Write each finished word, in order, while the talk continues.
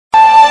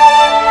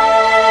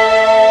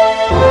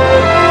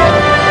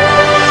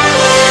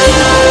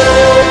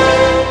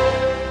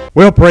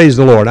Well, praise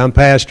the Lord. I'm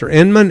Pastor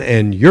Inman,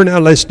 and you're now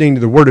listening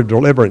to the Word of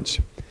Deliverance.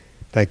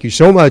 Thank you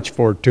so much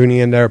for tuning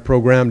into our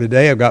program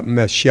today. I've got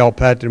Michele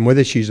Patton with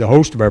us. She's the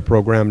host of our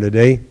program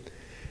today.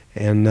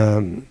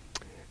 And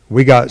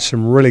we got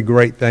some really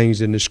great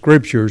things in the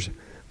Scriptures.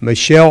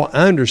 Michele,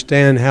 I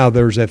understand how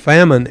there's a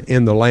famine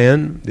in the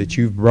land that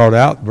you've brought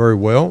out very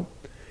well.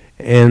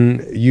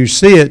 And you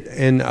see it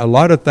in a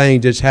lot of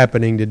things that's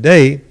happening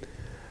today.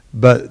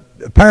 But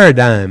the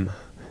paradigm,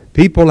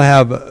 people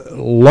have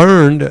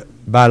learned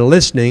by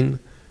listening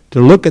to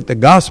look at the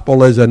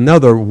gospel as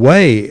another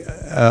way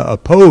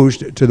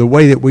opposed to the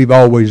way that we've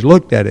always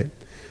looked at it.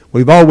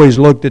 We've always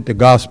looked at the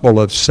gospel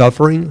of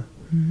suffering.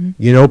 Mm-hmm.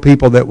 You know,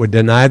 people that would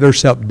deny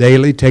themselves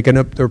daily, taking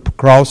up their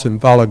cross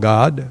and follow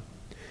God,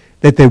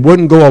 that they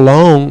wouldn't go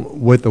along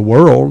with the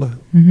world.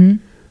 Mm-hmm.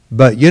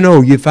 But, you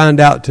know, you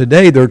find out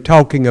today they're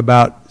talking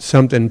about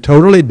something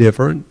totally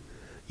different,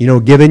 you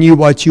know, giving you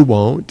what you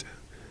want,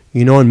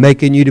 you know, and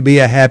making you to be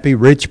a happy,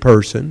 rich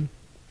person.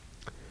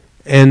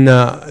 And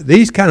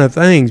these kind of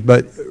things,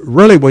 but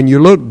really when you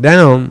look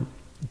down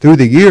through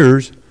the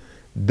years,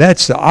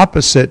 that's the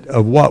opposite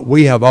of what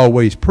we have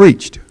always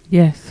preached.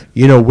 Yes.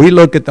 You know, we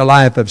look at the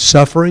life of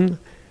suffering,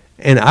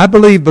 and I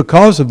believe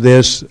because of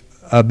this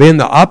being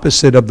the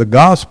opposite of the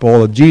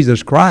gospel of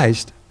Jesus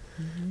Christ,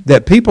 mm-hmm.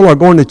 that people are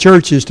going to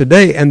churches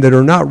today and that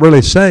are not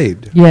really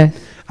saved. Yes.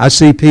 I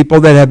see people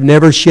that have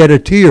never shed a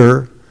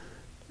tear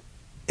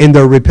in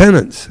their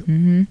repentance.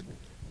 Mm-hmm.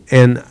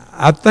 And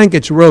I think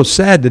it's real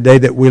sad today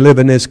that we live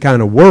in this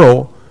kind of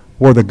world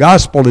where the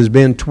gospel has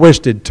been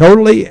twisted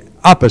totally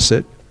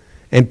opposite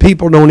and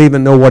people don't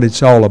even know what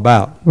it's all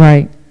about.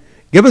 Right.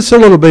 Give us a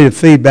little bit of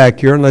feedback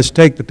here, and let's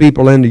take the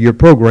people into your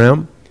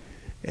program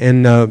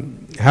and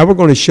how we're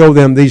going to show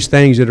them these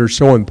things that are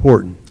so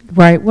important.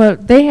 Right. Well,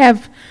 they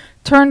have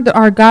turned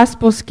our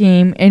gospel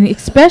scheme, and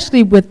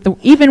especially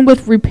even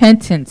with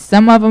repentance,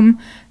 some of them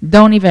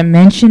don't even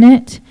mention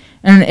it.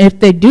 And if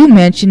they do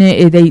mention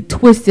it, they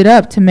twist it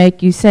up to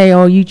make you say,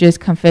 oh, you just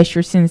confess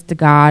your sins to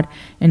God,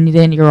 and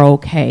then you're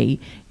okay.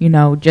 You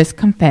know, just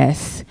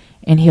confess,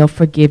 and He'll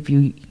forgive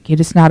you.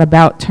 It's not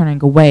about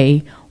turning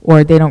away,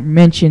 or they don't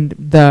mention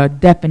the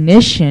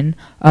definition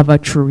of a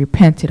true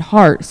repentant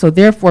heart. So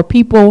therefore,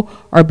 people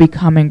are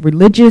becoming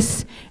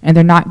religious, and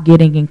they're not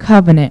getting in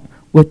covenant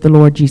with the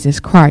Lord Jesus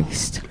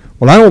Christ.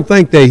 Well, I don't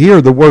think they hear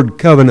the word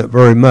covenant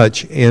very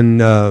much in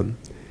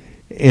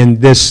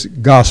this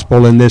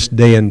gospel in this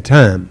day and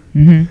time.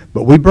 Mm-hmm.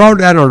 But we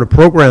brought out on the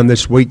program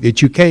this week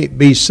that you can't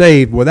be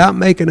saved without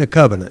making a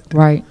covenant.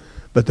 Right.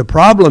 But the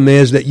problem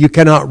is that you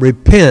cannot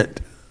repent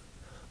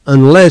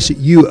unless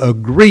you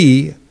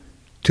agree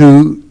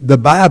to the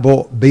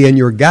Bible being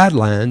your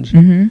guidelines.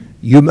 Mm-hmm.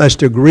 You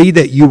must agree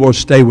that you will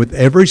stay with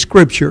every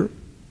scripture.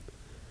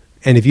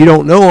 And if you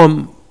don't know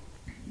them,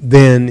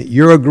 then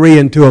you're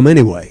agreeing to them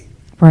anyway.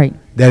 Right.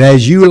 That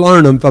as you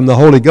learn them from the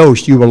Holy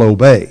Ghost, you will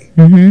obey.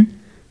 Mm-hmm.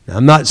 Now,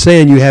 I'm not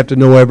saying you have to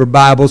know every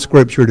Bible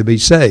scripture to be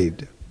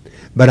saved.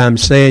 But I'm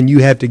saying you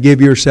have to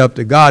give yourself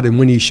to God, and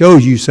when He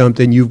shows you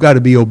something, you've got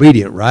to be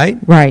obedient, right?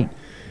 Right.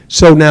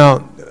 So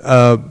now,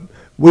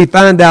 we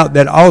find out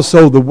that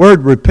also the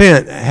word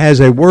repent has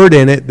a word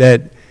in it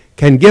that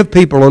can give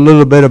people a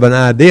little bit of an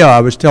idea. I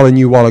was telling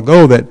you a while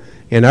ago that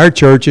in our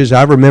churches,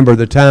 I remember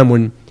the time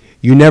when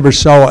you never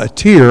saw a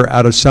tear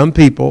out of some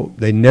people.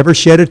 They never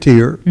shed a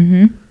tear.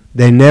 Mm-hmm.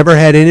 They never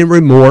had any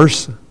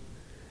remorse.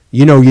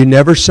 You know, you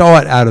never saw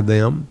it out of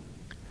them.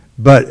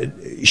 But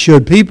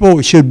should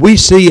we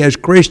see as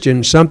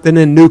Christians something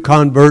in new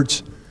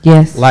converts?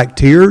 Yes. Like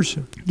tears?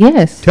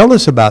 Yes. Tell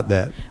us about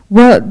that.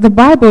 Well, the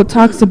Bible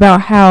talks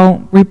about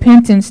how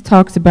repentance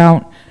talks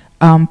about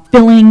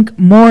feeling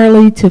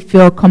morally to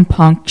feel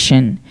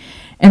compunction.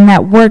 And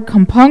that word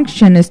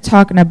compunction is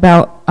talking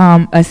about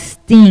a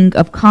sting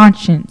of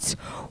conscience,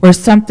 or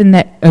something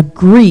a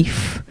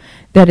grief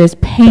that is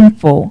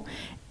painful.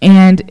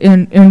 And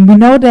we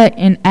know that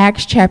in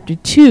Acts chapter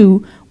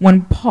 2,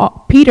 when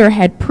Peter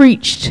had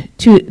preached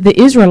to the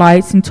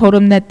Israelites and told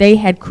them that they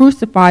had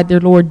crucified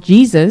their Lord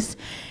Jesus,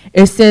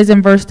 it says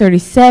in verse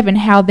 37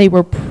 how they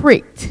were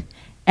pricked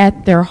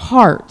at their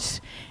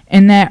hearts.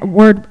 And that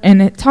word,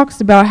 and it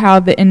talks about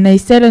how and they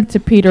said unto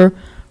Peter,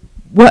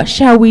 what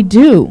shall we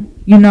do?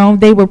 You know,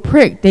 they were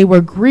pricked, they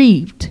were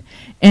grieved,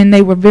 and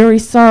they were very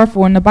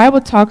sorrowful. And the Bible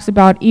talks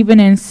about, even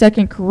in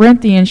 2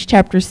 Corinthians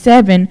chapter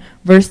 7,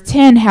 verse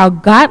 10, how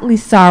godly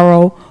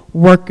sorrow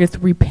worketh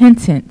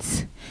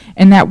repentance.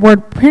 And that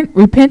word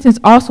repentance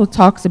also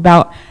talks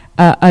about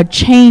a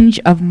change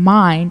of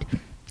mind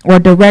or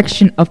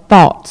direction of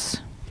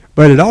thoughts.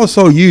 But it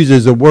also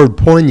uses the word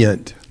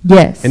poignant.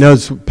 Yes. And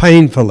it's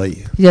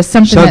painfully. Yes,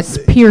 something that's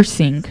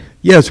piercing.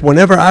 Yes,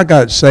 whenever I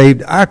got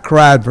saved, I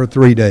cried for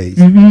 3 days.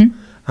 Mm-hmm.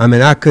 I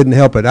mean, I couldn't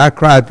help it. I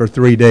cried for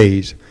 3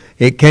 days.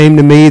 It came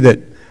to me that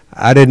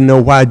I didn't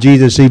know why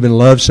Jesus even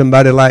loved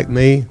somebody like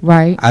me.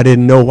 Right. I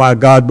didn't know why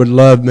God would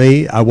love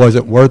me. I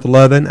wasn't worth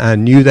loving. I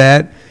knew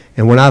that.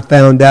 And when I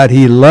found out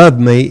He loved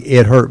me,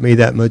 it hurt me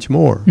that much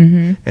more.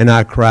 Mm-hmm. And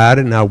I cried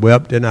and I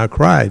wept and I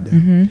cried.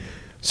 Mm-hmm.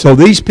 So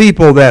these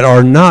people that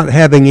are not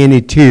having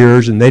any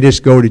tears and they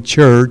just go to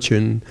church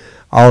and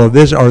all of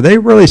this, are they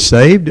really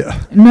saved?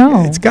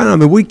 No. It's kind of, I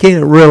mean, we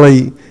can't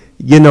really,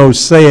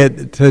 say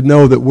it to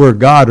know that we're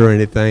God or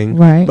anything.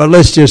 Right. But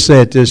let's just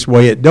say it this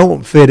way. It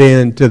don't fit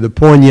into the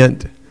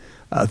poignant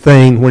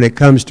thing when it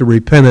comes to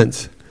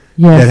repentance.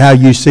 Yes. That how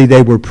you see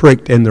they were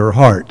pricked in their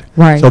heart.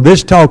 Right. So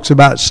this talks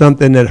about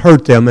something that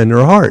hurt them in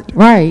their heart.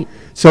 Right.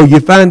 So you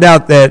find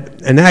out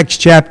that in Acts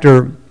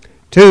chapter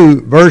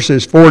 2,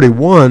 verses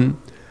 41,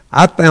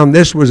 I found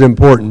this was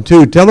important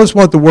too. Tell us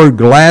what the word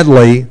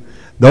gladly,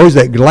 those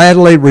that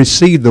gladly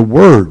receive the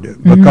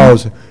word,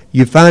 because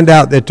you find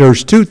out that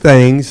there's two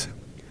things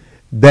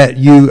that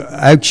you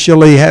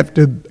actually have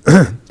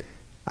to,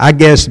 I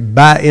guess,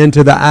 buy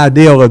into the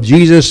ideal of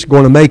Jesus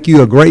going to make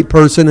you a great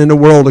person in the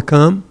world to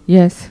come.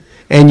 Yes.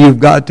 And you've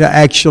got to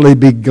actually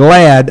be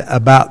glad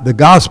about the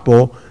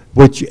gospel,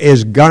 which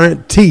is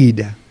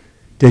guaranteed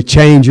to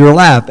change your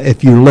life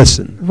if you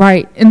listen.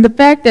 Right. And the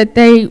fact that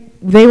they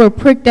were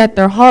pricked at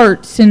their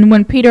hearts, and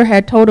when Peter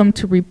had told them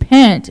to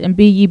repent and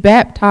be ye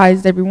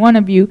baptized, every one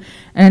of you,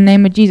 in the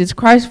name of Jesus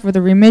Christ for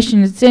the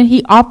remission of sin,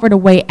 he offered a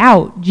way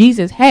out.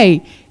 Jesus,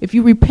 hey, if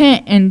you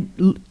repent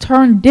and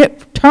turn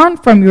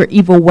from your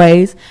evil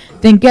ways,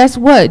 then guess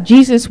what?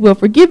 Jesus will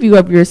forgive you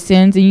of your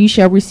sins, and you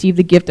shall receive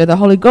the gift of the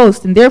Holy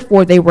Ghost. And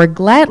therefore they were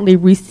gladly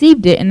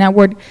received it. And that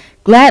word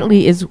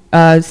gladly is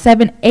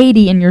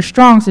 780 in your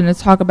Strongs, and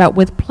it's talk about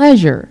with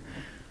pleasure.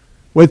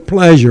 With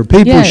pleasure.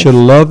 People should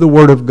love the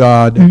Word of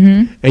God.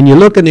 And you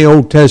look in the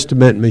Old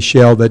Testament,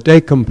 Michele, that they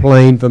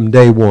complained from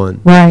day one.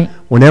 Right.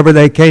 Whenever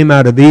they came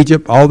out of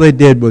Egypt, all they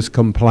did was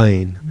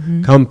complain.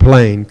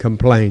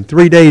 Complain.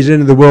 3 days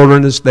into the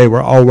wilderness, they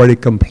were already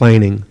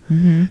complaining,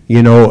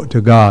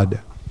 to God.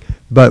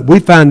 But we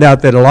find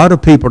out that a lot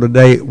of people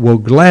today will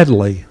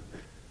gladly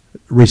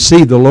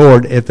receive the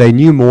Lord if they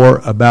knew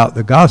more about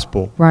the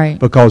gospel. Right.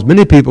 Because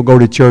many people go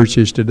to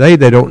churches today,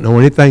 they don't know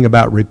anything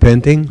about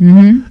repenting.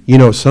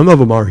 Some of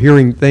them are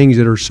hearing things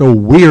that are so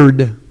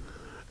weird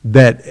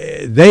that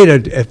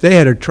if they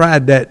had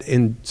tried that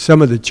in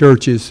some of the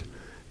churches,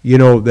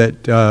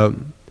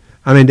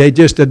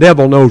 the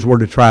devil knows where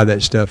to try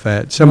that stuff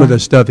at. Some of the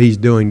stuff he's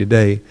doing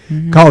today,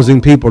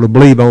 causing people to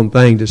believe on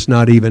things that's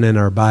not even in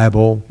our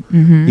Bible,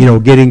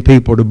 getting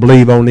people to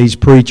believe on these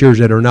preachers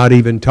that are not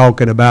even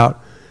talking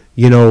about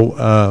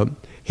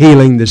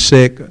healing the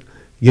sick,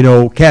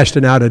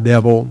 casting out a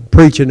devil,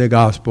 preaching the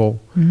gospel.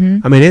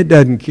 It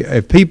doesn't,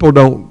 if people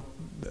don't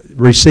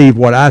receive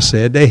what I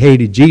said, they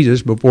hated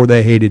Jesus before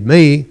they hated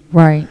me.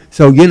 Right.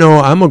 So, I'm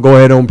going to go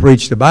ahead and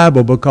preach the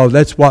Bible because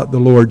that's what the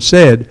Lord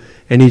said.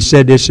 And he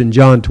said this in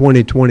John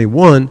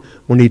 20:21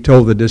 when he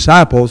told the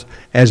disciples,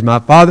 as my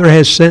Father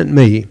has sent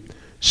me,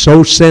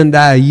 so send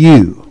I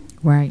you.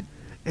 Right.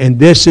 And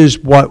this is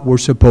what we're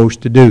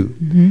supposed to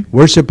do.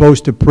 We're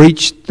supposed to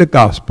preach the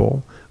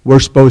gospel. We're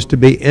supposed to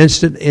be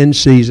instant in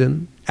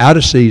season, out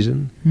of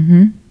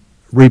season,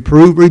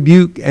 reprove,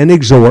 rebuke, and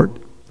exhort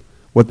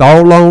with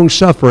all long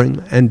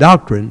suffering and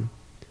doctrine,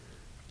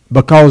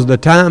 because the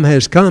time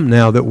has come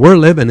now that we're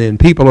living in.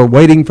 People are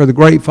waiting for the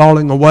great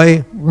falling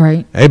away.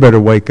 Right. They better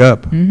wake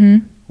up.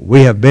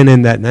 We have been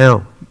in that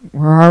now.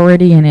 We're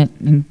already in it.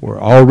 We're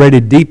already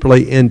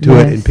deeply into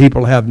it, and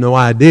people have no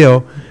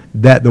idea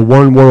that the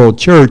one world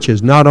church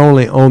is not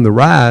only on the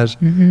rise,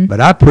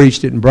 but I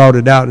preached it and brought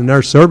it out in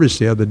our service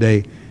the other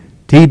day.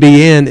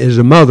 TBN is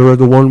the mother of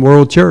the one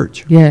world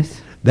church.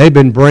 Yes. They've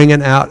been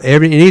bringing out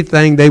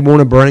anything they want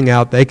to bring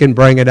out. They can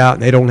bring it out,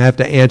 and they don't have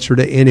to answer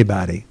to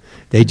anybody.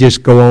 They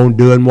just go on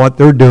doing what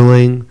they're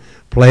doing,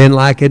 playing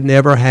like it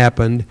never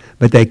happened,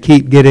 but they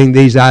keep getting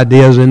these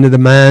ideas into the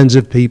minds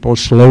of people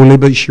slowly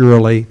but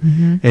surely.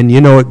 And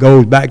it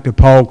goes back to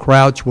Paul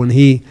Crouch when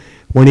he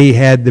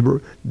had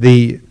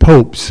the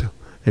popes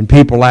and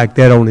people like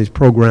that on his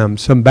program.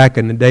 Some back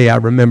in the day, I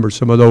remember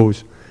some of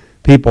those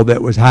people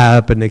that was high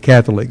up in the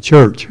Catholic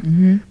Church.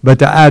 But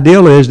the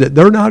ideal is that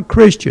they're not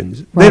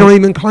Christians. Right. They don't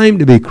even claim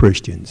to be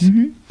Christians.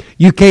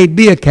 You can't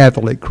be a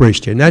Catholic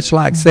Christian. That's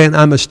like saying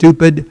I'm a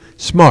stupid,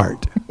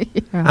 smart.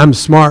 I'm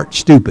smart,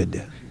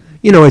 stupid.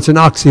 It's an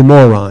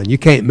oxymoron. You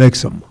can't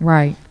mix them.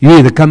 Right. You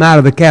either come out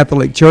of the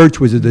Catholic Church,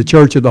 which is the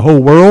church of the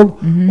whole world,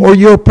 or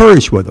you'll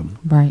perish with them.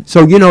 Right.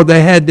 So,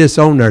 they had this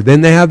on there.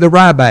 Then they have the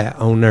rabbi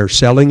on there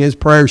selling his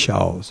prayer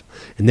shawls.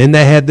 And then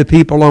they had the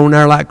people on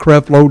there like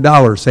Creflo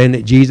Dollar saying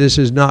that Jesus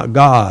is not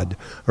God,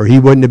 or he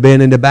wouldn't have been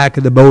in the back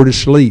of the boat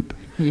asleep.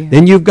 Yeah.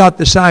 Then you've got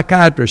the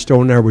psychiatrist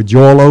on there with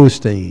Joel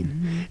Osteen.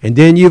 And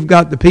then you've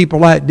got the people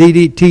like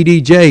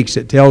T.D. Jakes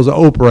that tells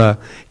Oprah,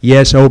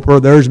 yes,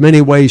 Oprah, there's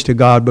many ways to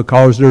God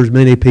because there's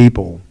many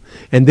people.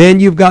 And then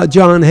you've got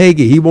John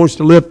Hagee. He wants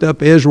to lift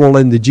up Israel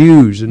and the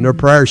Jews in their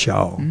prayer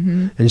shawl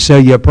and sell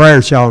you a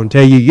prayer shawl and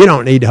tell you, you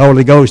don't need the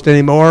Holy Ghost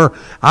anymore.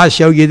 I'll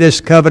show you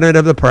this covenant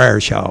of the prayer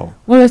shawl.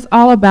 Well, it's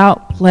all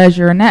about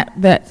pleasure. And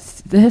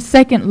that's the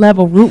second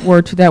level root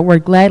word to that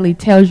word gladly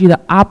tells you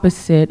the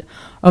opposite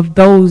of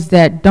those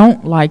that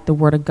don't like the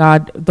Word of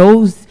God.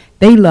 Those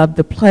they love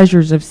the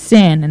pleasures of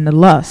sin and the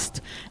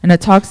lust. And it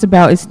talks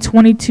about, it's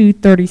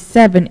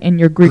 22:37 in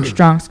your Greek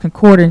Strong's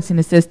Concordance, and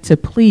it says to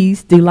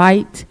please,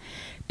 delight,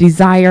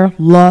 desire,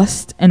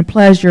 lust, and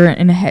pleasure,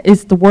 and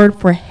it's the word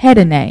for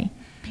hedone.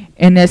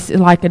 And it's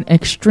like an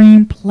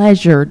extreme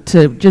pleasure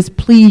to just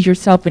please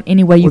yourself in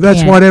any way you can. Well,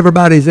 that's what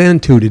everybody's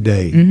into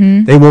today.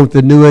 Mm-hmm. They want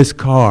the newest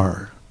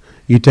car.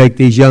 You take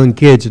these young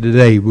kids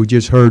today. We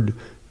just heard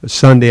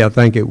Sunday, I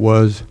think it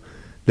was,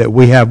 that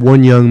we have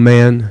one young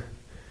man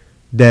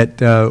that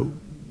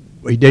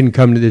he didn't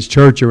come to this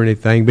church or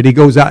anything, but he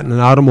goes out in an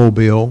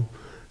automobile.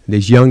 And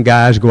these young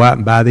guys go out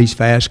and buy these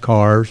fast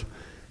cars,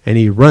 and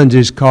he runs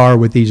his car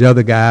with these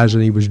other guys,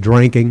 and he was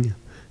drinking.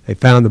 They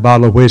found the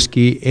bottle of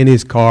whiskey in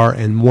his car,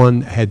 and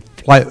one had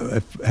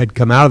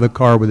come out of the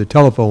car with a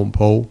telephone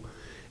pole,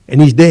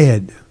 and he's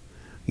dead.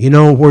 You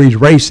know, where he's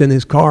racing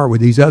his car with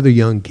these other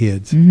young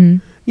kids. Mm-hmm.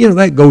 You know,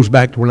 that goes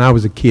back to when I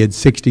was a kid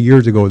 60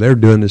 years ago. They're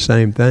doing the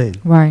same thing.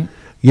 Right.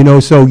 You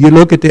know, so you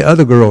look at the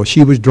other girl.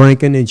 She was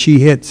drinking and she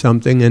hit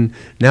something, and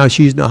now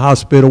she's in the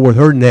hospital with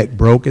her neck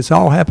broke. It's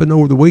all happened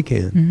over the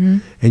weekend. Mm-hmm.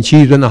 And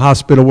she's in the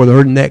hospital with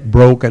her neck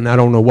broke, and I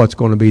don't know what's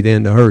going to be the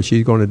end of her.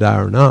 She's going to die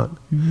or not.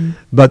 Mm-hmm.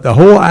 But the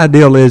whole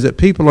ideal is that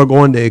people are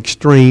going to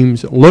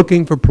extremes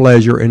looking for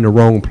pleasure in the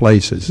wrong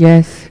places.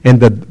 Yes. And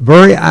the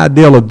very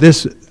ideal of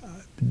this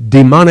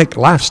demonic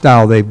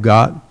lifestyle they've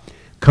got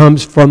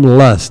comes from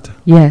lust.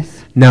 Yes.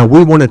 Now,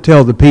 we want to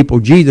tell the people,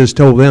 Jesus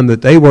told them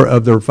that they were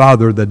of their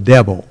father, the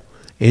devil,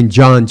 in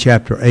John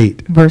chapter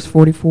 8. Verse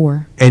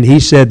 44. And he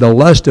said, the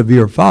lust of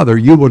your father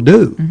you will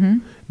do. Mm-hmm.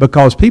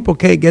 Because people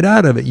can't get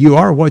out of it. You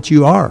are what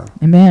you are.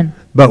 Amen.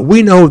 But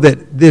we know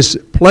that this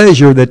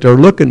pleasure that they're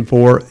looking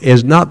for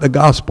is not the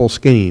gospel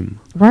scheme.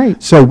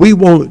 Right. So we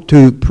want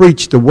to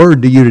preach the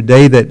word to you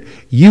today that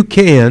you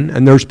can,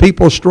 and there's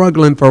people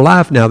struggling for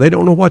life now. They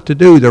don't know what to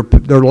do.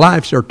 Their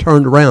lives are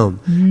turned around.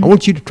 Mm-hmm. I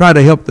want you to try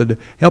to help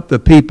the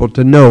people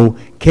to know,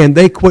 can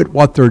they quit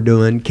what they're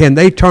doing? Can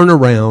they turn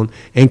around?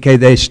 And can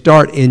they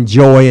start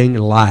enjoying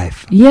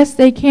life? Yes,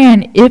 they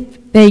can if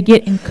they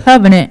get in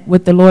covenant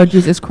with the Lord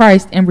Jesus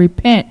Christ and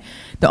repent.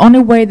 The only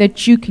way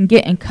that you can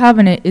get in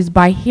covenant is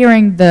by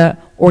hearing the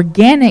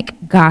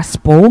organic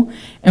gospel.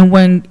 And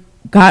when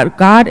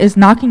God is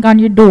knocking on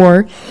your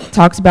door,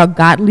 talks about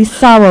godly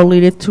sorrow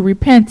leadeth to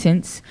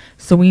repentance.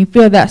 So when you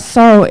feel that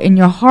sorrow in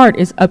your heart,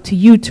 it's up to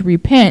you to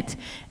repent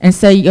and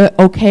say,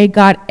 okay,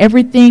 God,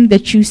 everything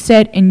that you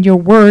said in your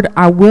word,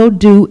 I will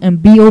do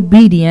and be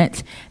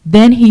obedient.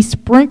 Then he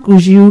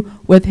sprinkles you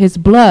with his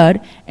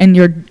blood, and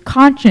your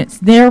conscience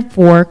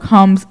therefore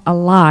comes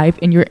alive,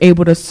 and you're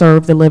able to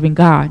serve the living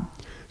God.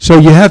 So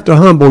you have to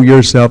humble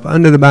yourself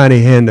under the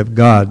mighty hand of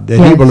God, that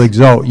he will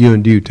exalt you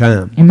in due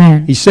time.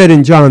 Amen. He said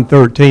in John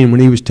 13,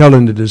 when he was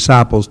telling the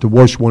disciples to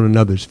wash one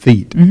another's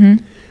feet,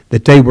 Mm-hmm.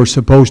 that they were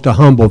supposed to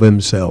humble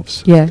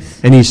themselves.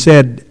 Yes. And he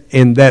said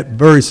in that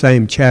very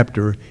same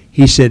chapter,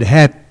 he said,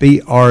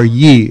 happy are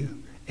ye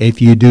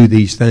if you do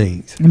these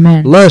things.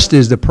 Amen. Lust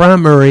is the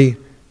primary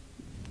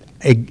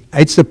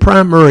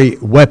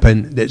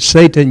weapon that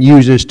Satan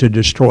uses to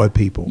destroy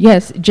people.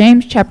 Yes,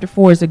 James chapter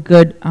 4 is a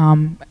good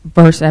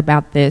verse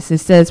about this. It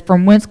says,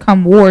 from whence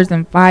come wars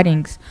and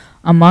fightings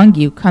among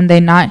you? Come they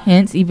not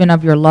hence even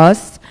of your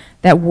lusts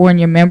that war in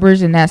your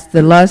members? And that's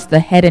the lust, the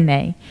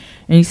hedone.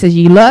 And he says,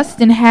 ye lust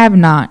and have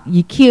not.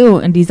 Ye kill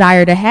and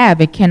desire to have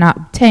and cannot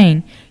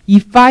obtain. Ye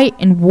fight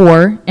and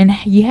war and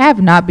ye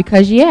have not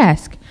because ye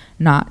ask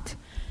not.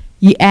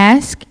 Ye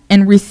ask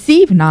and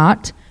receive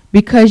not,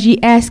 because ye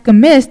ask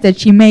amiss,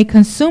 that ye may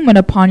consume it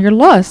upon your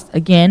lust.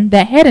 Again,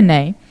 that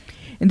hedone.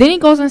 And then he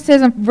goes and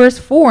says in verse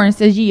 4, and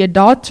says, ye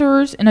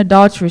adulterers and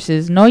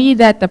adulteresses, know ye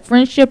that the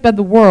friendship of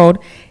the world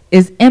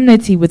is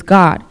enmity with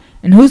God.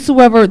 And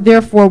whosoever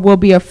therefore will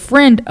be a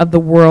friend of the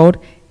world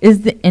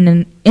is in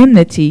an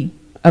enmity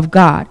of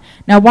God.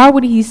 Now, why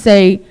would he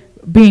say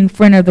being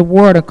friend of the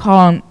world, or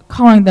calling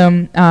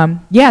them,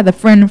 the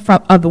friend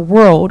of the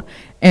world,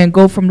 and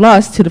go from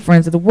lust to the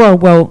friends of the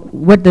world? Well,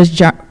 what does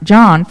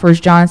John, 1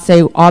 John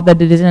say? All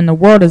that it is in the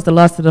world is the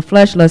lust of the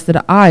flesh, lust of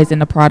the eyes,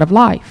 and the pride of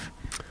life.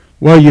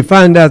 Well, you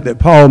find out that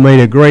Paul made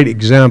a great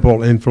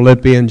example in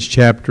Philippians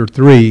chapter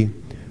 3,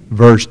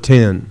 verse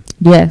 10.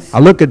 Yes. I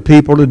look at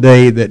people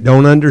today that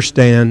don't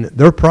understand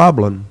their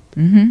problem.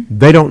 Mm-hmm.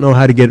 They don't know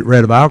how to get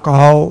rid of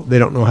alcohol. They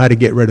don't know how to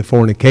get rid of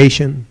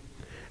fornication.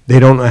 They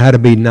don't know how to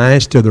be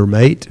nice to their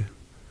mate.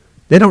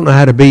 They don't know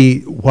how to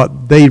be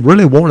what they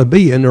really want to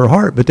be in their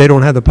heart, but they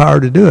don't have the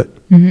power to do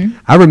it. Mm-hmm.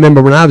 I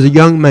remember when I was a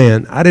young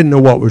man, I didn't know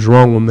what was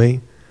wrong with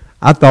me.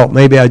 I thought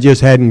maybe I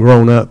just hadn't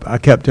grown up. I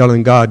kept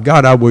telling God,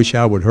 I wish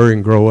I would hurry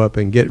and grow up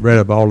and get rid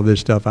of all of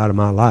this stuff out of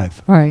my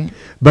life. Right.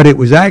 But it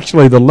was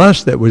actually the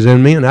lust that was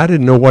in me, and I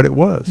didn't know what it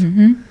was.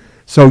 Mm-hmm.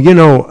 So,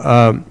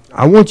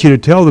 I want you to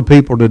tell the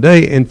people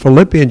today in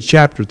Philippians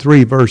chapter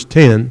 3, verse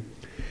 10,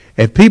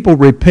 if people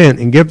repent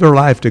and give their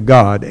life to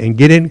God and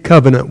get in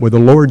covenant with the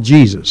Lord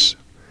Jesus,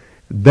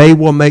 they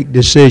will make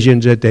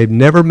decisions that they've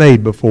never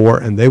made before,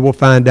 and they will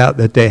find out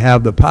that they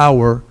have the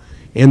power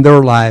in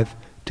their life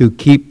to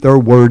keep their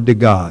word to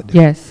God.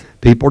 Yes.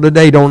 People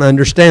today don't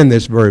understand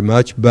this very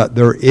much, but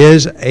there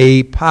is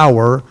a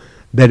power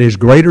that is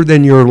greater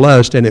than your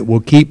lust, and it will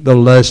keep the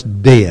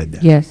lust dead.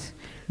 Yes.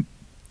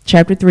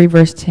 Chapter 3,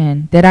 verse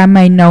 10. That I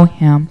may know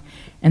him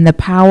and the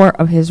power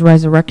of his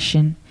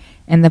resurrection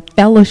and the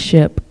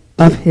fellowship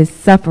of his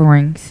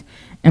sufferings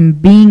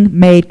and being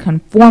made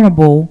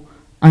conformable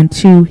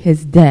unto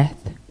his death.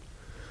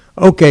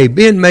 Okay,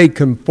 being made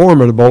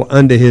conformable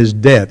unto his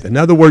death. In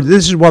other words,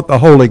 this is what the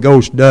Holy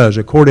Ghost does.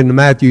 According to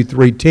Matthew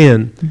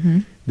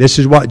 3:10, this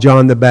is what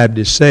John the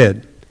Baptist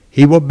said.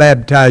 He will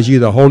baptize you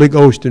the Holy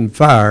Ghost in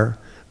fire,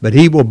 but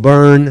he will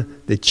burn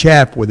the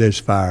chaff with his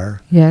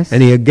fire. Yes.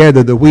 And he'll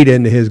gather the wheat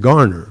into his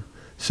garner.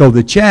 So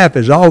the chaff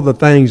is all the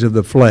things of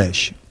the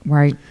flesh.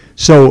 Right.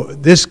 So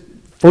this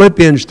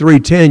Philippians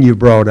 3:10 you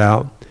brought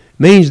out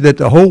means that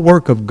the whole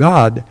work of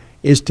God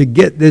is to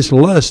get this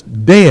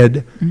lust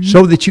dead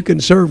so that you can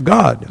serve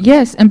God.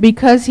 Yes, and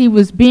because he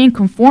was being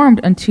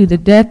conformed unto the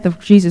death of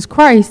Jesus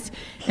Christ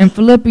in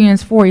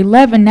Philippians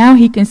 4:11, now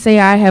he can say,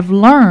 I have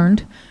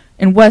learned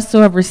in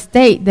whatsoever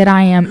state that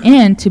I am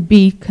in to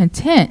be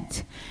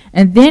content.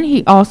 And then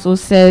he also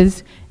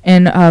says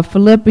in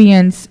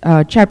Philippians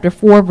chapter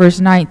 4, verse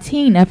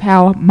 19, of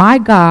how my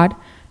God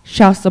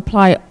shall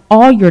supply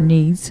all your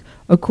needs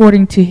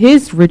according to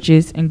his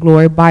riches and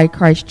glory by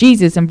Christ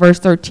Jesus. In verse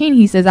 13,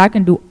 he says, I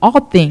can do all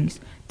things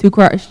through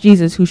Christ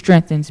Jesus who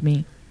strengthens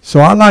me.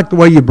 So I like the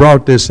way you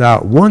brought this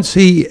out. Once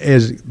he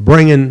is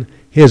bringing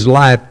his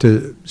life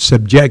to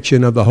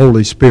subjection of the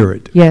Holy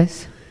Spirit,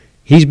 Yes.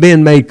 he's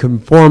being made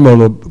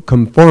conformable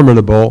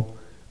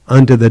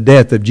unto the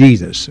death of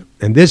Jesus.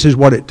 And this is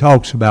what it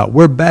talks about.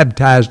 We're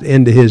baptized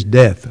into his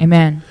death.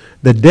 Amen.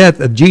 The death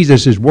of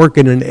Jesus is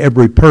working in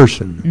every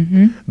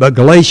person. But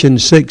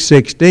Galatians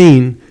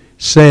 6:16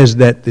 says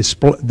that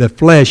the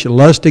flesh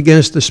lusts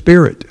against the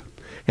Spirit,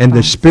 and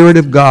the Spirit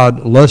of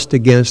God lusts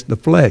against the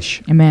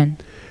flesh. Amen.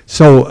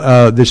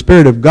 So the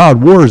Spirit of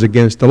God wars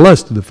against the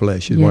lust of the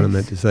flesh is what I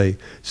meant to say.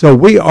 So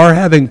we are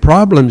having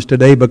problems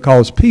today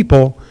because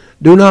people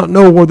do not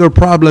know where their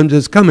problems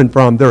is coming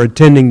from. They're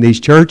attending these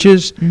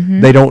churches.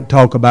 They don't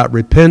talk about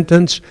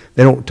repentance.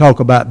 They don't talk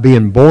about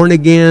being born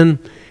again.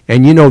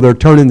 And, you know, they're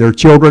turning their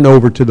children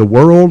over to the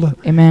world.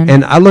 Amen.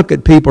 And I look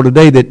at people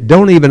today that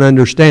don't even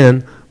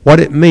understand what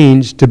it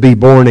means to be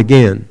born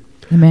again.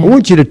 Amen. I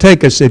want you to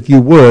take us, if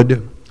you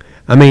would,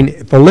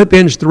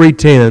 Philippians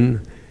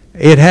 3:10,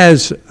 it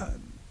has,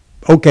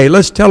 okay,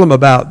 let's tell them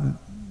about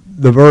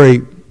the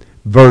very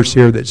verse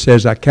here that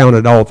says, I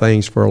counted all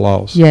things for a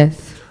loss.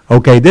 Yes.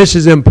 Okay, this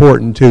is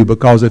important too,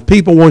 because if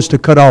people wants to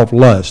cut off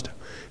lust,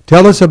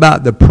 tell us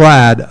about the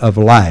pride of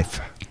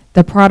life.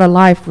 The pride of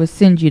life will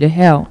send you to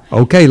hell.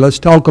 Okay, let's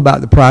talk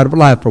about the pride of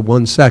life for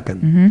 1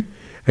 second.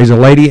 There's a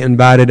lady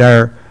invited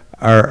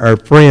our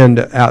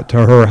friend out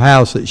to her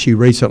house that she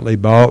recently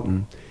bought,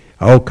 and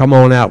oh, come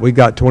on out, we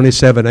got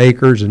 27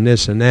 acres and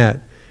this and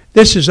that.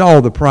 This is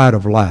all the pride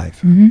of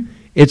life.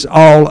 It's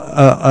all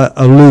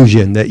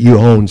illusion that you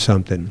own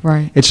something.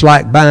 Right. It's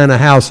like buying a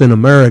house in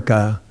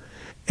America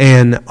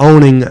and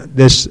owning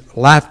this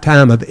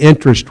lifetime of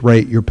interest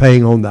rate you're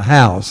paying on the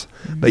house,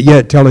 but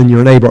yet telling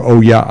your neighbor,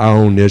 oh yeah, I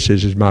own this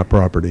is my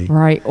property.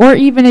 Right. Or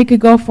even it could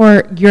go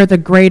for, you're the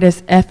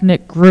greatest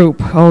ethnic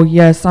group. Oh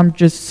yes, I'm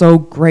just so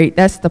great.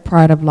 That's the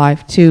pride of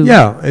life too.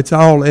 Yeah, it's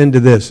all into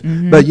this.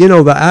 But you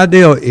know, the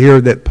idea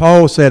here that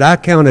Paul said, I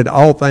counted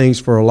all things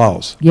for a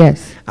loss.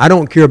 Yes. I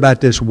don't care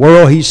about this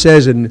world. He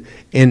says in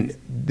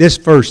this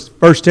verse,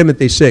 1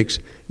 Timothy 6,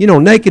 you know,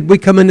 naked we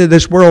come into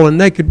this world and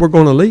naked we're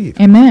going to leave.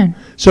 Amen.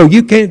 So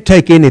you can't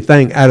take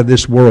anything out of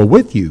this world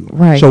with you.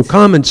 Right. So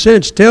common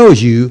sense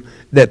tells you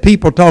that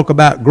people talk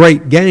about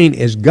great gain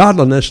as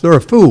godliness. They're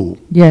a fool.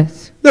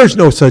 Yes. There's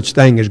no such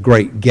thing as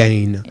great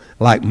gain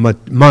like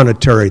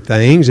monetary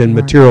things and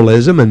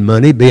materialism and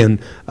money being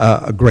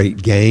a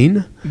great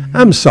gain.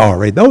 I'm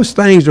sorry. Those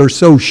things are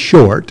so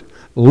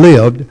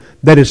short-lived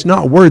that it's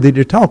not worthy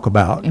to talk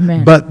about.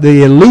 Amen. But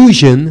the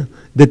illusion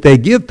that they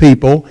give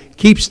people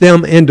keeps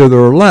them into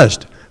their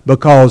lust,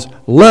 because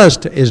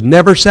lust is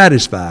never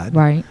satisfied.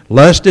 Right.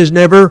 Lust is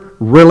never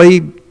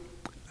really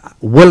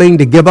willing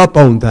to give up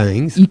on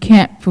things. You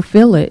can't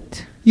fulfill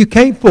it. You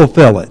can't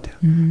fulfill it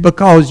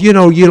because, you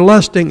know, you're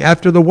lusting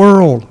after the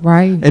world.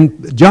 Right.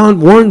 And John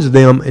warns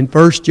them in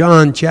 1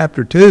 John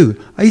chapter 2.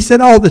 He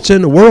said all that's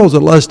in the world is the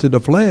lust of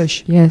the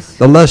flesh, Yes.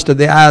 the lust of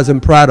the eyes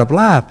and pride of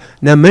life.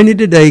 Now, many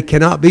today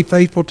cannot be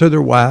faithful to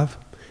their wife.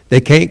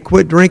 They can't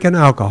quit drinking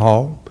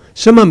alcohol.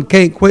 Some of them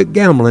can't quit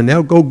gambling.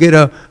 They'll go get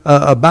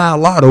buy a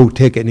lotto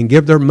ticket and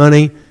give their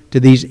money to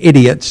these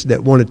idiots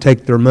that want to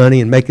take their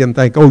money and make them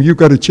think, oh, you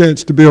got a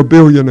chance to be a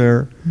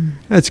billionaire.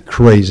 That's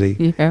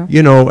crazy. Yeah.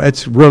 You know,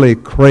 it's really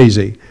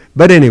crazy.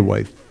 But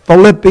anyway,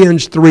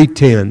 Philippians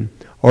 3:10,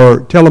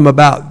 or tell them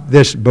about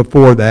this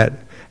before that,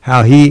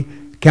 how he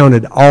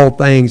counted all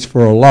things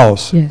for a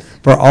loss Yes.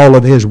 for all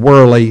of his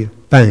worldly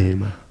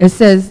fame. It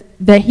says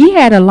that he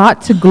had a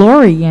lot to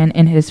glory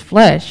in his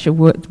flesh.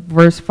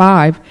 Verse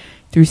 5,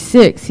 through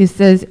 6, he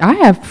says, I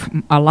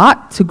have a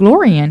lot to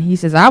glory in. He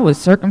says, I was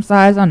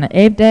circumcised on the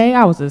 8th day.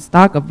 I was the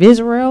stock of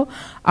Israel.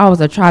 I was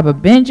a tribe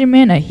of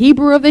Benjamin, a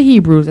Hebrew of the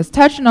Hebrews. As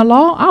touching the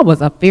law, I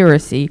was a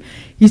Pharisee.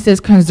 He says,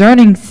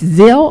 concerning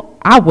zeal,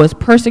 I was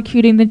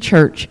persecuting the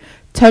church,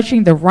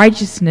 touching the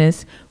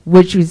righteousness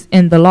which was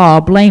in the law,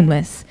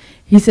 blameless.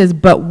 He says,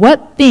 but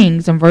what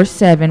things, in verse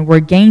 7, were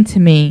gained to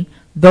me,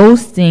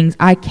 those things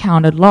I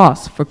counted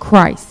loss for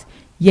Christ.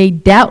 Yea,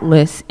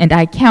 doubtless, and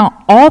I count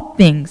all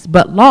things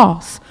but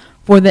loss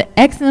for the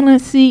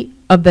excellency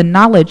of the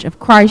knowledge of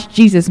Christ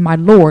Jesus my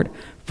Lord,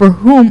 for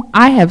whom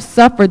I have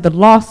suffered the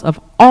loss of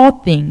all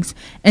things,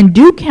 and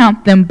do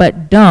count them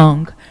but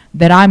dung,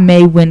 that I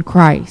may win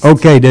Christ.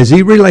 Okay, does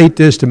he relate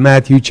this to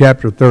Matthew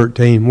chapter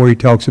 13, where he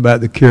talks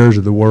about the cares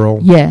of the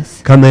world?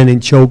 Yes. Come in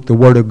and choke the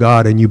word of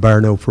God, and you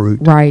bear no fruit.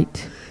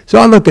 Right. So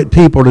I look at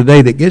people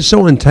today that get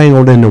so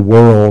entangled in the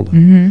world.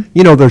 Mm-hmm.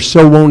 You know, they're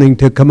so wanting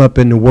to come up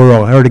in the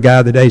world. I heard a guy the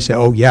other day say,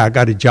 oh, yeah, I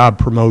got a job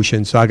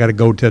promotion, so I got to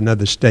go to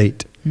another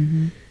state.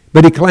 Mm-hmm.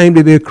 But he claimed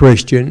to be a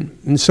Christian,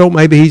 and so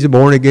maybe he's a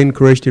born-again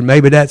Christian.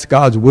 Maybe that's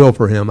God's will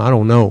for him. I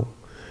don't know.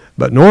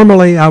 But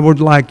normally I would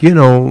like,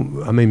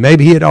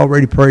 maybe he had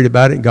already prayed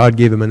about it and God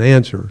gave him an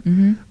answer.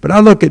 Mm-hmm. But I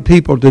look at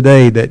people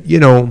today that,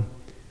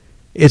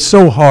 it's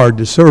so hard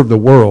to serve the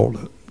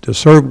world, to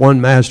serve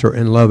one master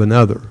and love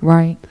another.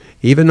 Right.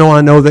 Even though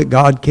I know that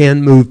God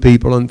can move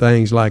people and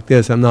things like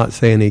this, I'm not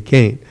saying he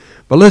can't.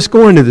 But let's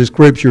go into the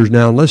scriptures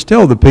now and let's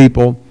tell the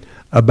people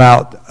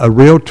about a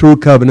real true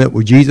covenant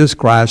with Jesus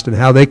Christ and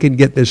how they can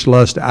get this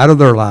lust out of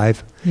their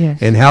life.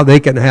 Yes. And how they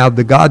can have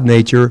the God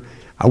nature.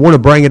 I want to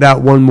bring it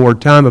out one more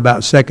time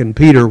about 2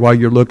 Peter while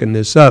you're looking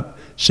this up.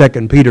 2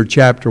 Peter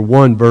chapter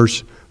 1,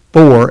 verse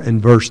 4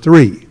 and verse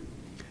 3.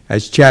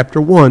 That's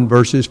chapter 1,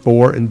 verses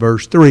 4 and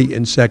verse 3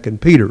 in 2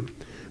 Peter.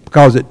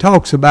 Because it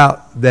talks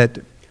about that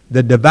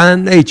the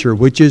divine nature,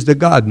 which is the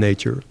God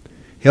nature,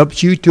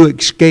 helps you to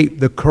escape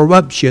the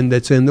corruption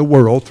that's in the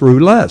world through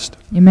lust.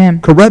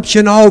 Amen.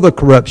 Corruption, all the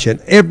corruption,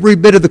 every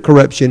bit of the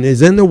corruption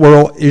is in the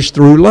world is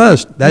through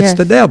lust. That's Yes.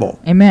 the devil.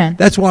 Amen.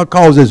 That's what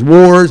causes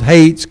wars,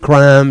 hates,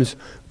 crimes,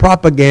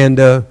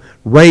 propaganda,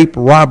 rape,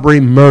 robbery,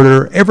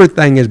 murder.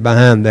 Everything is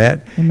behind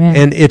that. Amen.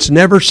 And it's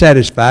never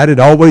satisfied. It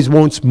always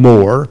wants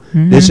more.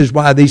 Mm-hmm. This is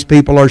why these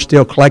people are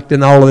still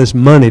collecting all of this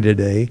money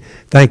today,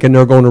 thinking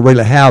they're going to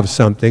really have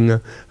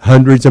something,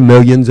 hundreds of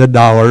millions of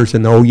dollars,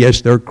 and oh, yes,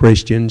 they're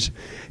Christians.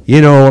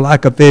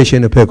 Like a fish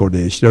in a pickle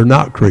dish. They're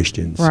not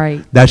Christians.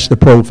 Right. That's the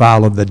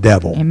profile of the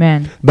devil.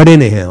 Amen. But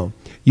anyhow,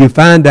 you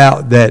find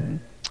out that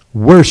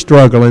we're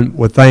struggling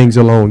with things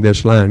along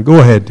this line. Go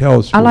ahead, tell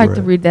us. I like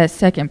to read that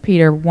 2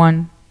 Peter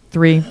 1,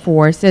 3,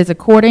 4. It says,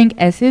 according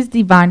as his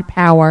divine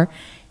power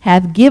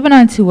hath given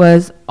unto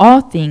us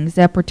all things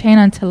that pertain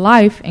unto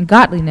life and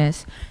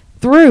godliness,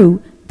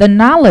 through the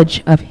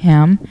knowledge of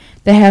him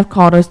that have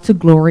called us to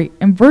glory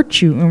and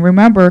virtue. And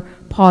remember,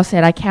 Paul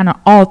said, I count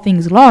all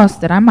things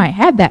lost that I might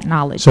have that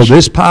knowledge. So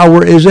this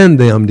power is in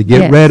them to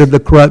get Yes. rid of the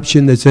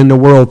corruption that's in the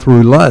world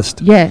through lust.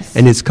 Yes.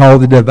 And it's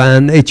called the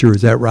divine nature.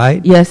 Is that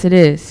right? Yes, it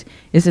is.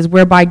 It says,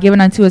 whereby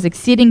given unto us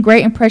exceeding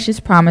great and precious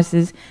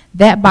promises,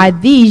 that by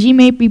these ye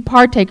may be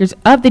partakers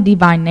of the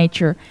divine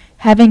nature,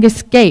 having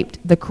escaped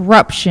the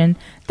corruption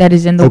that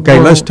is in the world. Okay,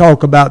 let's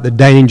talk about the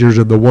dangers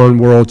of the one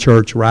world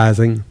church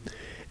rising.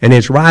 And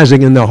it's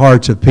rising in the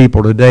hearts of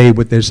people today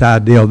with this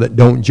ideal that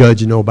don't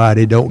judge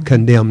nobody, don't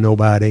condemn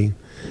nobody,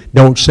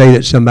 don't say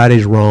that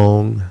somebody's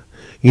wrong.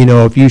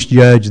 If you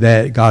judge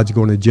that, God's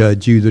going to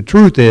judge you. The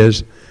truth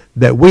is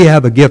that we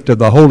have a gift of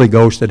the Holy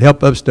Ghost that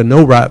helps us to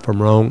know right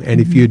from wrong. And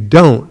if you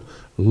don't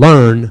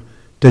learn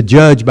to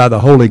judge by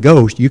the Holy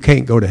Ghost, you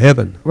can't go to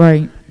heaven.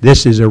 Right.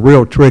 This is a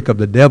real trick of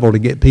the devil to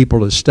get people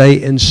to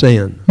stay in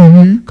sin.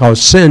 Mm-hmm.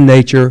 Because sin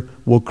nature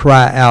will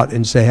cry out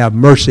and say, have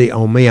mercy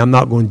on me. I'm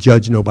not going to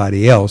judge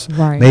nobody else.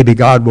 Right. Maybe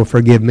God will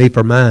forgive me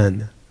for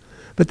mine.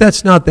 But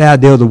that's not the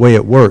idea of the way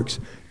it works.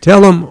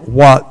 Tell them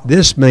what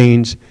this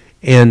means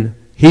in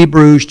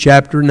Hebrews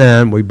chapter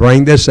 9. We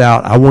bring this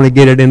out. I want to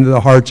get it into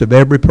the hearts of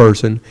every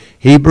person.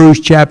 Hebrews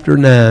chapter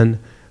 9,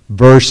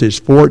 verses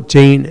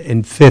 14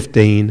 and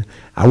 15.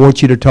 I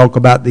want you to talk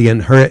about the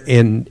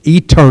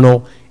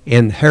eternal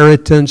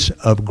inheritance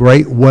of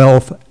great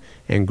wealth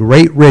and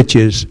great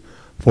riches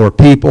for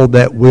people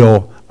that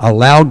will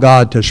allow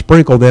God to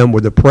sprinkle them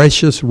with the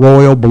precious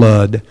royal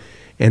blood,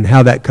 and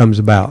how that comes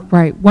about.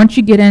 Right. Once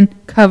you get in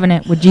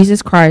covenant with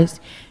Jesus Christ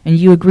and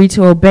you agree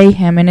to obey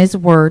him and his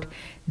word,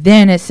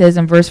 then it says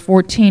in verse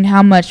 14,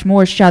 how much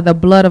more shall the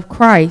blood of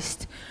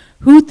Christ,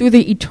 who through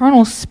the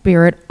eternal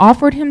Spirit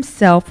offered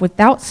himself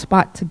without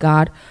spot to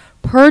God,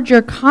 purge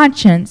your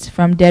conscience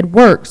from dead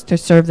works to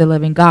serve the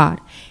living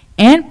God.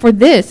 And for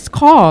this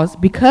cause,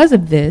 because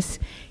of this,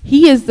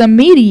 he is the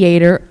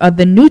mediator of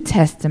the New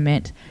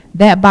Testament,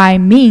 that by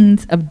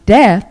means of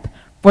death,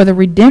 for the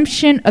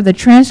redemption of the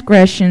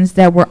transgressions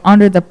that were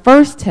under the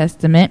first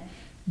testament,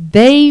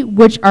 they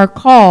which are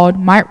called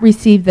might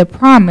receive the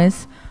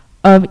promise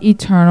of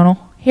eternal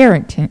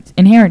inheritance.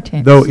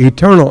 Though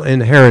eternal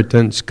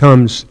inheritance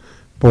comes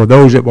for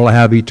those that will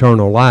have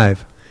eternal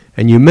life,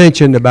 And you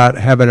mentioned about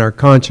having our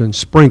conscience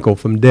sprinkled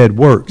from dead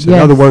works. In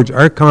Yes. other words,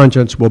 our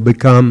conscience will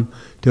become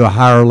to a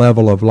higher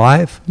level of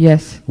life.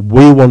 Yes.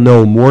 We will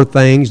know more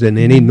things than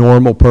any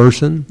normal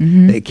person.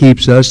 It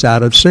keeps us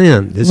out of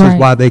sin. This is Right.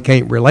 why they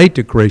can't relate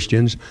to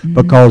Christians,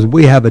 because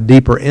we have a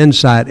deeper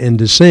insight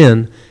into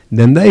sin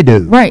than they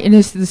do. Right, and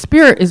it's the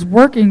Spirit is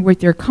working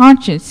with your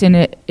conscience, and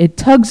it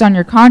tugs on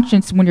your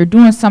conscience when you're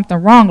doing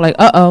something wrong, like,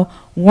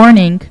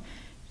 warning,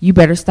 you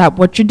better stop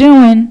what you're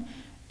doing,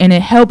 and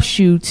it helps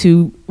you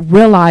to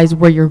realize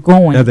where you're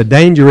going. Now, the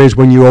danger is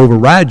when you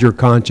override your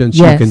conscience,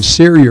 Yes. you can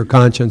sear your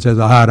conscience as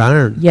a hot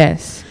iron,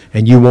 Yes,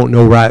 and you won't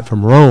know right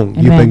from wrong.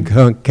 Amen.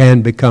 You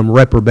can become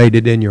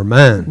reprobated in your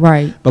mind.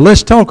 right. But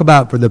let's talk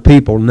about for the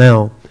people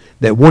now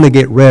that want to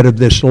get rid of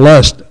this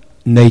lust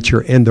nature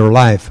in their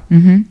life.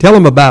 Tell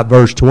them about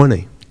verse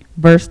 20.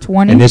 Verse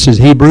 20. And this is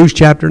Hebrews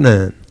chapter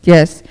 9.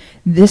 Yes,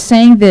 this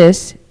saying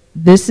this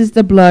is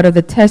the blood of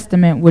the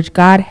testament which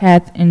God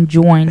hath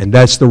enjoined. And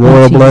that's the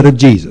royal unto blood you. of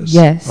Jesus.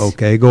 Yes.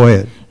 Okay, go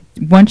ahead.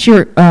 Once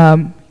you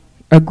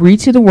agree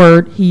to the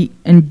word, he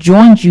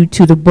enjoins you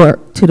to the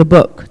book, to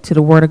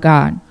the word of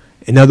God.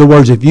 In other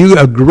words, if you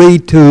agree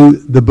to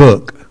the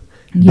book,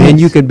 then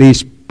Yes. you can be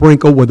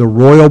sprinkled with the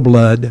royal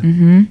blood.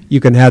 Mm-hmm. You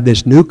can have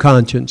this new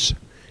conscience,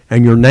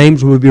 and your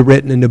names will be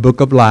written in the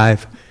book of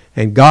life,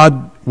 and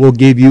God will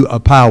give you a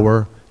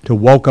power to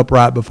walk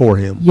upright before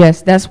him.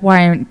 Yes, that's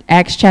why in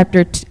Acts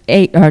chapter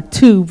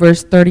 2,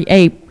 verse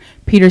 38,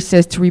 Peter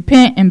says, to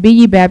repent and be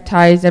ye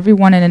baptized, every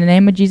one in the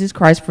name of Jesus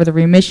Christ, for the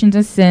remission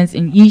of sins,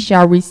 and ye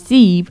shall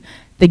receive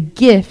the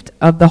gift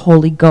of the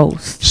Holy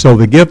Ghost. So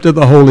the gift of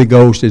the Holy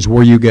Ghost is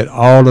where you get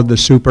all of the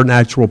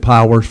supernatural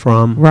powers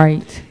from.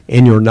 Right.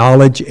 In your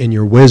knowledge, in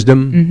your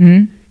wisdom,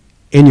 Mm-hmm.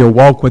 in your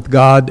walk with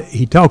God.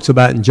 He talks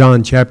about in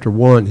John chapter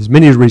 1, as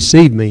many as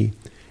received me,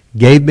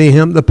 gave me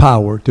him the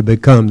power to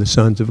become the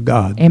sons of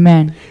God.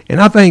 Amen.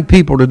 And I think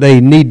people today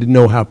need to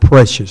know how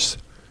precious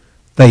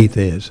faith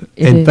is.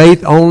 It And is.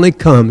 faith only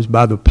comes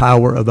by the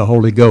power of the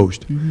Holy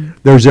Ghost.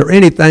 Is there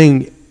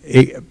anything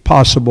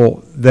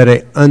possible that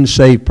an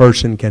unsaved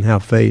person can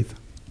have faith?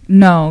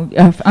 No,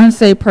 an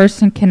unsaved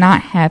person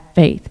cannot have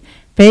faith.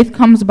 Faith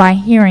comes by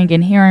hearing,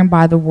 and hearing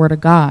by the word of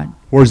God.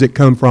 Where does it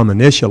come from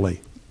initially?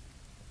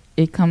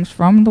 It comes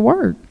from the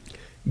word.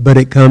 But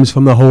it comes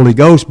from the Holy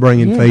Ghost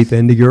bringing Yes. faith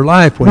into your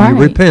life when you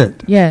Right.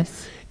 repent.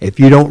 Yes. If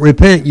you don't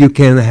repent, you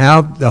can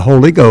have the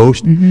Holy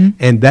Ghost,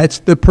 and that's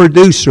the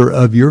producer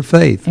of your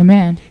faith.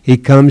 Amen. He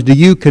comes to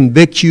you,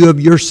 convicts you of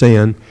your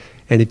sin,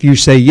 and if you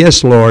say,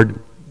 yes, Lord,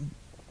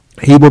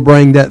 he will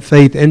bring that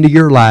faith into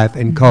your life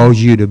and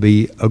cause you to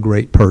be a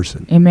great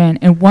person. Amen.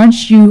 And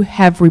once you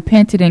have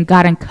repented and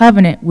got in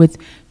covenant with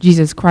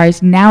Jesus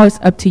Christ, now it's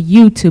up to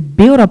you to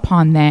build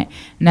upon that.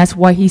 And that's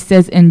why he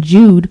says in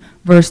Jude,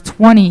 verse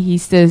 20, he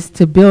says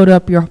to build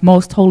up your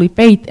most holy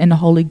faith in the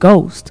Holy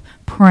Ghost,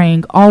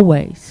 praying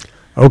always.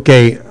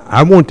 Okay,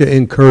 I want to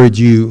encourage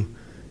you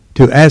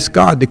to ask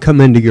God to come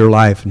into your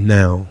life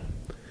now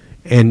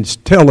and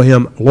tell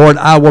him, Lord,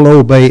 I will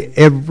obey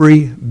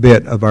every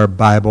bit of our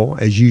Bible.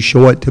 As you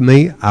show it to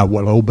me, I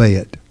will obey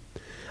it.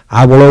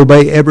 I will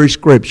obey every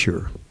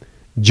scripture.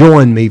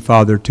 Join me,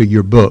 Father, to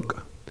your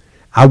book.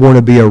 I want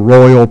to be a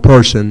royal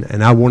person,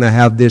 and I want to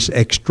have this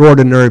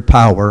extraordinary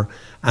power.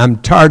 I'm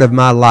tired of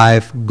my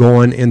life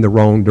going in the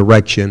wrong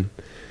direction.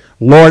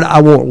 Lord, I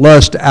want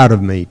lust out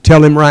of me.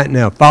 Tell him right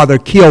now, Father,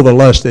 kill the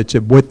lust that's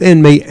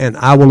within me, and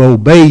I will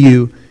obey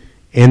you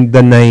in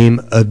the name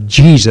of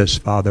Jesus,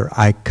 Father.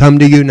 I come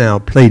to you now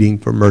pleading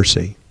for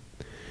mercy.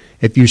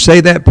 If you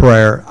say that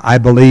prayer, I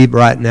believe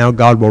right now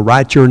God will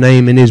write your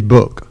name in his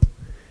book,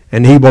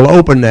 and he will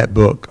open that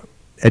book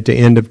at the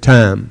end of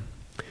time.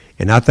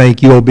 And I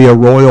think you'll be a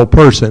royal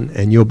person,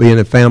 and you'll be in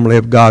the family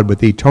of God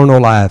with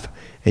eternal life,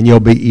 and you'll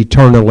be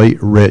eternally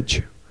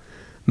rich.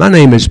 My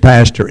name is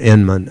Pastor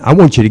Inman. I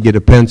want you to get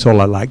a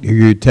pencil. I'd like to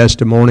hear your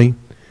testimony.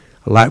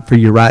 I'd like for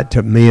you to write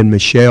to me and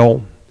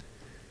Michele.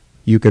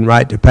 You can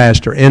write to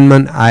Pastor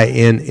Inman,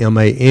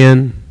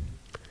 I-N-M-A-N.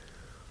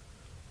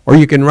 Or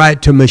you can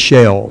write to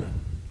Michele,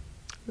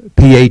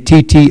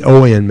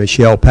 P-A-T-T-O-N,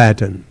 Michele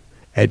Patton,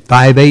 at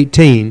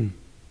 518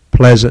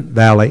 Pleasant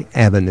Valley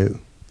Avenue,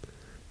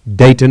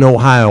 Dayton,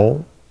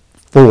 Ohio,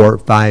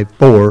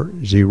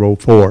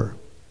 45404.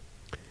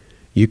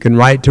 You can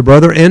write to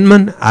Brother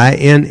Inman,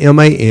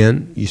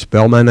 I-N-M-A-N, you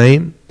spell my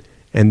name,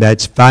 and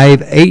that's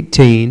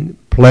 518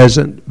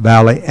 Pleasant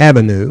Valley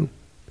Avenue.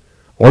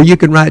 Or you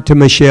can write to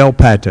Michele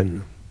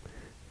Patton,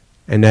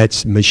 and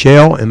that's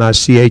Michele,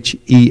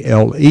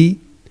 M-I-C-H-E-L-E,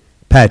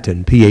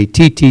 Patton,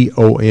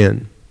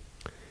 P-A-T-T-O-N,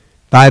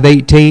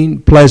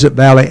 518 Pleasant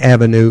Valley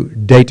Avenue,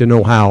 Dayton,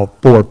 Ohio,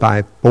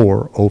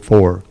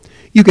 45404.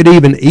 You could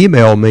even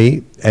email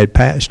me at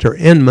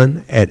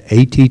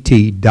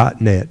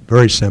pastorinman@att.net.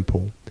 Very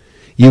simple.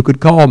 You could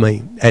call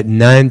me at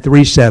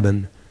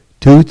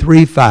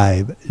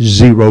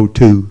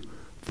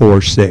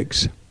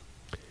 937-235-0246.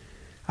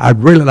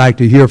 I'd really like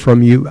to hear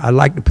from you. I'd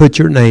like to put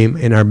your name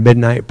in our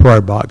midnight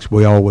prayer box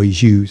we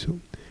always use.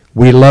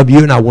 We love you,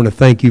 and I want to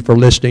thank you for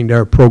listening to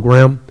our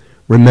program.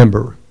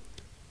 Remember,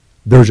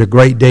 there's a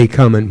great day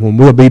coming when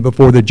we'll be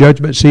before the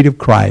judgment seat of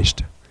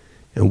Christ,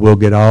 and we'll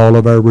get all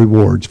of our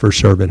rewards for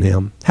serving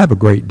Him. Have a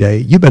great day.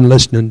 You've been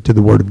listening to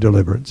the Word of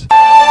Deliverance.